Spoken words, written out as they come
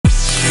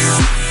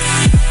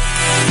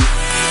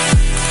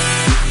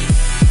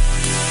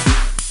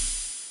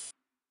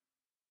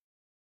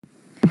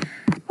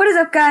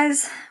up,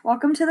 guys?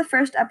 Welcome to the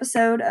first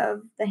episode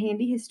of the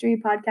Handy History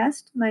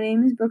Podcast. My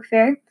name is Brooke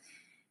Fair,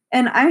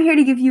 and I'm here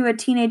to give you a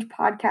teenage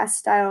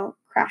podcast-style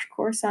crash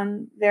course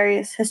on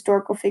various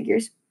historical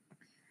figures.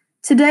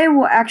 Today,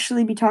 we'll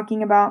actually be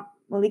talking about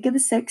Malika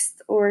VI,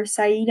 or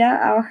Saida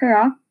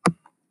al-Hira.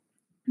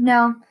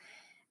 Now,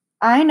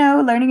 I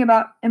know learning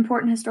about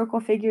important historical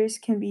figures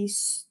can be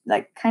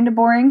kind of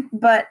boring,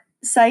 but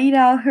Saida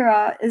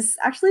al-Hira is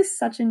actually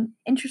such an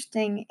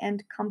interesting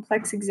and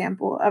complex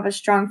example of a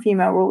strong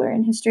female ruler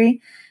in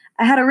history.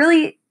 I had a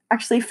really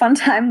fun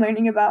time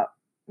learning about,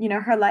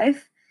 her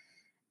life.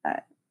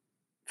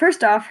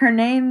 First off, her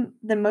name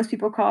that most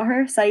people call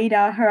her, Saida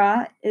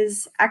al-Hira,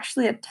 is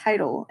actually a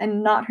title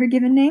and not her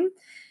given name.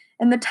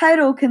 And the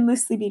title can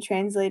loosely be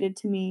translated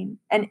to mean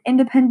an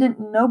independent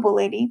noble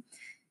lady.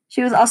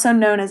 She was also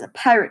known as a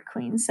pirate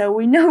queen, so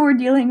we know we're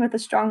dealing with a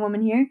strong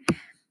woman here.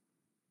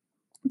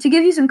 To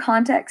give you some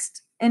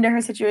context into her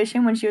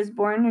situation when she was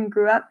born and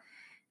grew up,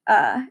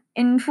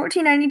 in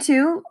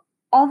 1492,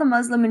 all the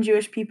Muslim and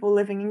Jewish people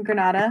living in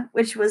Granada,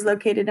 which was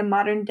located in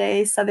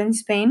modern-day southern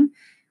Spain,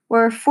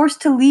 were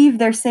forced to leave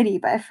their city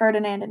by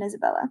Ferdinand and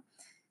Isabella.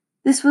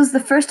 This was the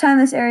first time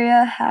this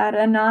area had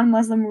a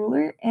non-Muslim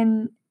ruler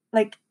in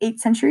 8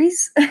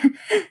 centuries.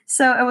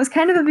 So it was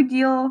kind of a big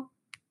deal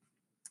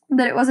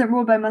that it wasn't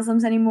ruled by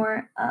Muslims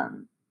anymore.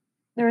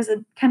 There was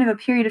a kind of a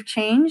period of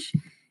change.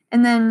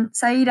 And then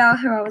Saida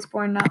al-Hira was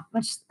born not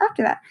much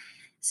after that.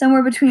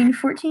 Somewhere between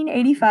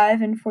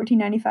 1485 and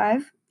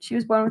 1495, she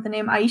was born with the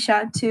name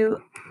Aisha to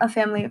a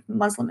family of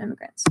Muslim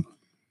immigrants.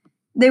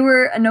 They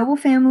were a noble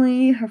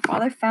family. Her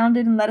father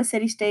founded and led a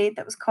city-state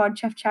that was called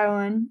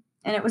Chefchaouen,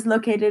 and it was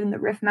located in the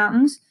Rif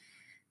Mountains.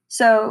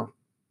 So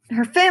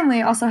her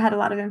family also had a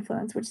lot of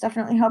influence, which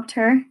definitely helped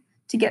her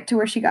to get to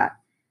where she got.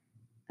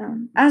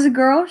 As a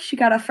girl, she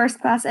got a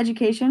first-class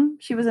education.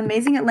 She was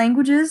amazing at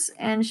languages,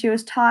 and she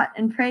was taught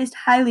and praised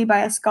highly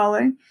by a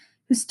scholar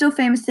who's still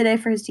famous today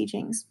for his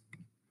teachings.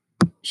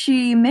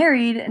 She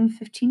married in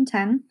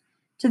 1510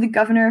 to the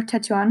governor of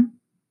Tetuan,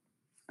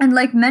 and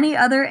like many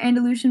other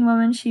Andalusian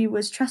women, she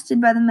was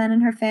trusted by the men in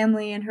her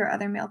family and her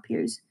other male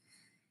peers.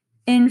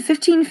 In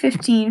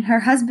 1515, her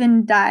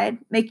husband died,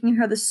 making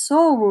her the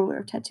sole ruler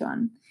of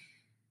Tetuan.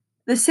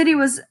 The city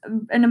was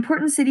an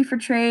important city for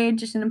trade,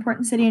 just an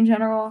important city in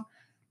general.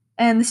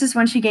 And this is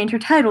when she gained her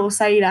title,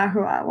 Saida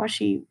al-Hira, while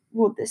she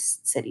ruled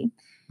this city.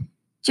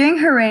 During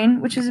her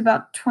reign, which was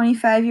about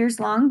 25 years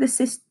long, the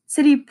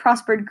city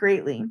prospered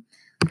greatly.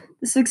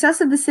 The success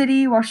of the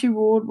city while she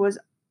ruled was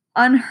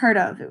unheard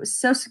of. It was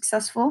so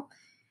successful.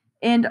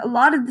 And a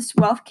lot of this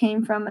wealth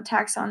came from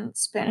attacks on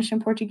Spanish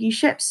and Portuguese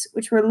ships,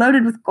 which were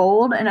loaded with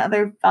gold and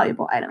other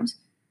valuable items.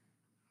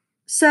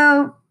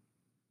 So,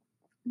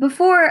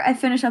 before I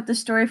finish up the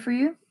story for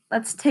you,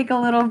 let's take a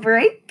little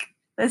break.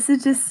 This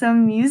is just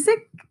some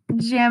music.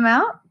 Jam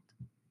out.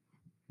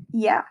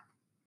 Yeah.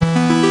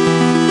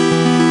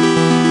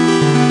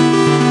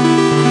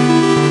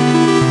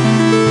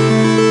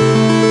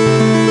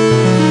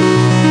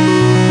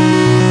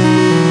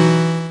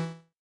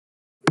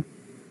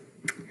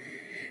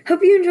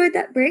 Hope you enjoyed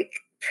that break.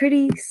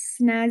 Pretty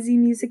snazzy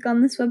music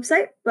on this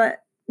website,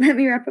 but let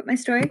me wrap up my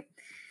story.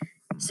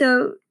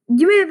 So,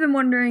 you may have been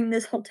wondering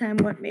this whole time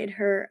what made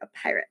her a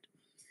pirate.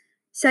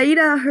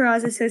 Saida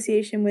al-Hira's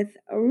association with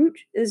Oruç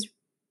is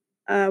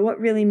what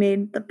really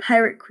made the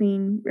pirate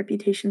queen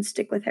reputation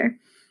stick with her.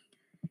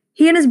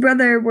 He and his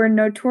brother were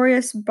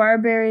notorious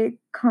Barbary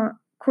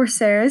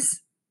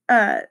corsairs.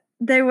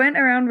 They went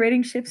around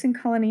raiding ships and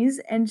colonies,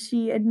 and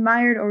she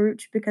admired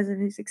Oruç because of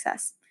his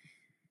success.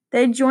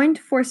 They joined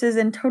forces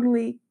and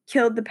totally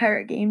killed the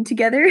pirate game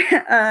together.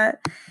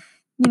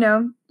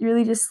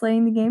 Really just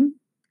slaying the game.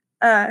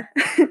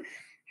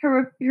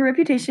 Her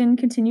reputation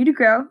continued to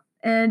grow,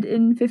 and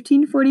in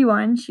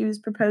 1541, she was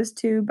proposed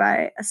to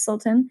by a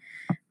sultan,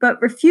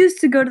 but refused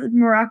to go to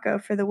Morocco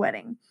for the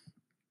wedding.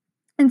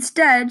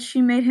 Instead,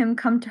 she made him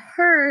come to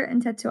her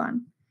in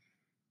Tetuan.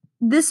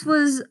 This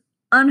was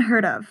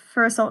unheard of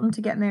for a sultan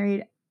to get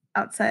married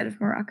outside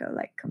of Morocco,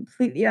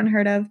 completely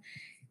unheard of.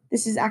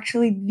 This is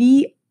actually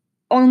the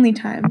only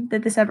time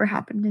that this ever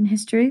happened in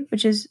history,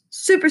 which is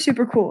super,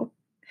 super cool.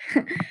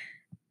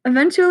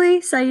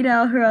 Eventually, Saida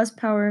al-Hira's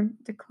power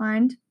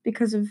declined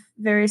because of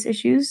various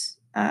issues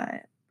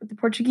with the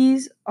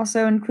Portuguese,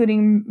 also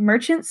including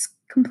merchants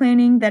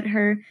complaining that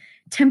her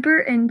temper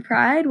and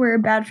pride were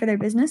bad for their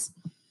business.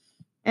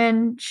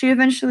 And she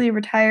eventually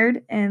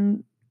retired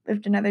and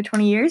lived another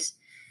 20 years.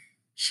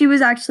 She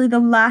was actually the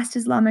last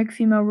Islamic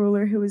female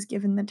ruler who was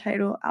given the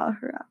title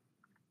al-Hira.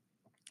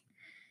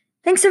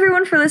 Thanks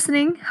everyone for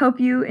listening. Hope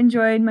you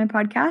enjoyed my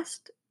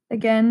podcast.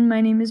 Again, my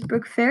name is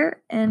Brooke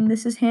Fair, and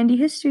this is Handy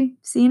History.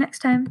 See you next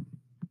time.